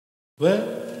Well,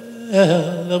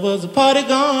 there was a party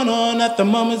going on at the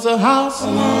Mummy's house.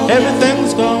 Everything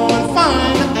was going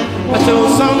fine until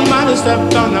somebody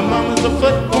stepped on the Mummy's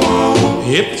foot.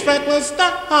 It was Franklin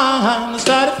Stein. They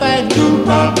started fighting.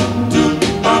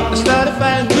 They started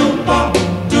fighting.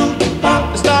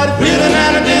 They started feeling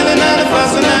and dealing and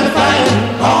fussing and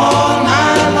fighting all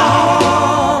night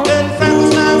long. Then Franklin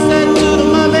Stein said to the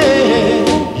Mummy,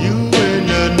 "You ain't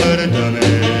nothing but a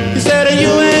dummy." He said,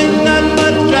 "You ain't nothing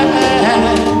but a drag."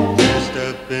 Dressed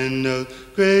up in those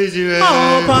crazy rags.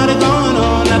 Oh, party going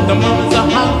on at the Mummy's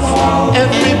house.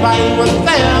 Everybody was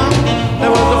there.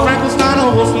 There was a Frankenstein, a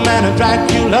Wolfman, and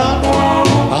Dracula.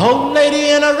 A old lady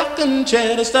in a rocking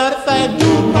chair. They started fighting.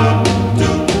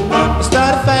 They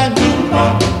started fighting.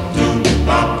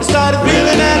 They started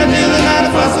reeling and dealing and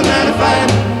fussing and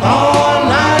fighting all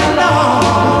night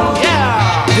long.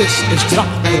 Yeah. This is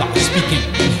Dracula speaking.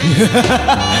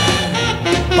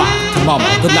 Back to Mama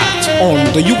the night on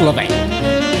the Eula vein.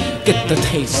 Get the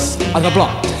taste of the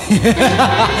blood.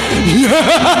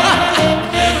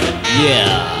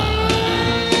 Yeah.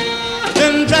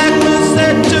 Then Dracula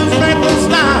said to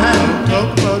Frankenstein, "Talk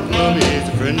about Mummy, he's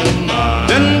a friend of mine."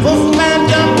 Then Wolfman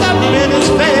jumped up in his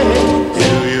face. "Do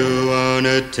you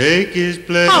wanna take his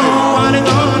place?" Oh, party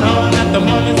going on at the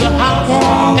Mummy's house.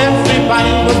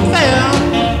 Everybody was there.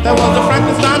 There was a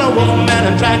Frankenstein, a Wolfman,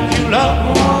 and Dracula.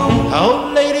 A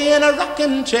old lady in a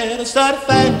rocking chair. They started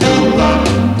fighting.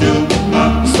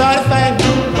 Started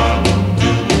fighting.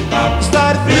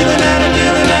 Started feeling and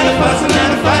dealing and fussing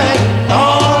and fighting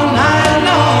all night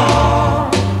long.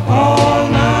 All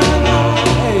night long.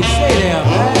 Hey, say there,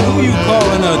 man. Who you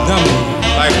calling a dummy?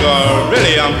 Like,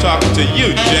 really, I'm talking to you,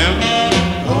 Jim.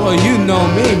 Oh, you know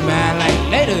me, man. Like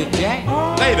later, Jack.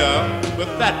 Later,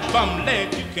 with that bum leg,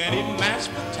 you can't even mash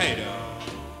potato.